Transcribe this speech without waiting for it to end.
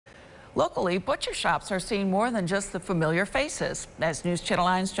Locally, butcher shops are seeing more than just the familiar faces. As News Channel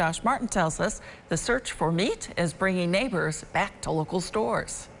 9's Josh Martin tells us, the search for meat is bringing neighbors back to local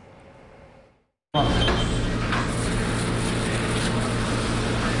stores.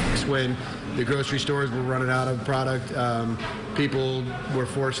 When the grocery stores were running out of product, people were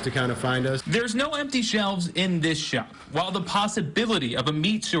forced to kind of find us. There's no empty shelves in this shop. While the possibility of a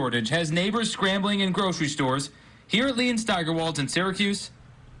meat shortage has neighbors scrambling in grocery stores, here at Lee and Steigerwald's in Syracuse,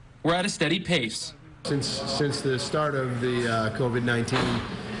 we're at a steady pace. Since the start of the COVID-19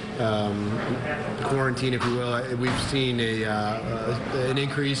 quarantine, if you will, we've seen an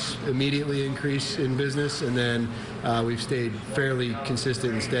immediately increase in business, and then we've stayed fairly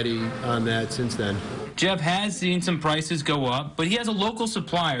consistent and steady on that since then. Jeff has seen some prices go up, but he has a local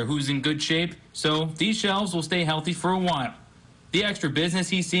supplier who's in good shape, so these shelves will stay healthy for a while. The extra business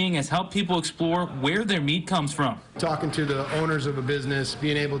he's seeing has helped people explore where their meat comes from. Talking to the owners of a business,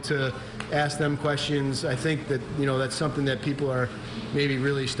 being able to ask them questions, I think that, that's something that people are maybe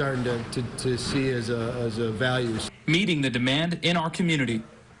really starting to see as a value. Meeting the demand in our community.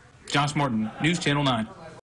 Josh Martin, News Channel 9.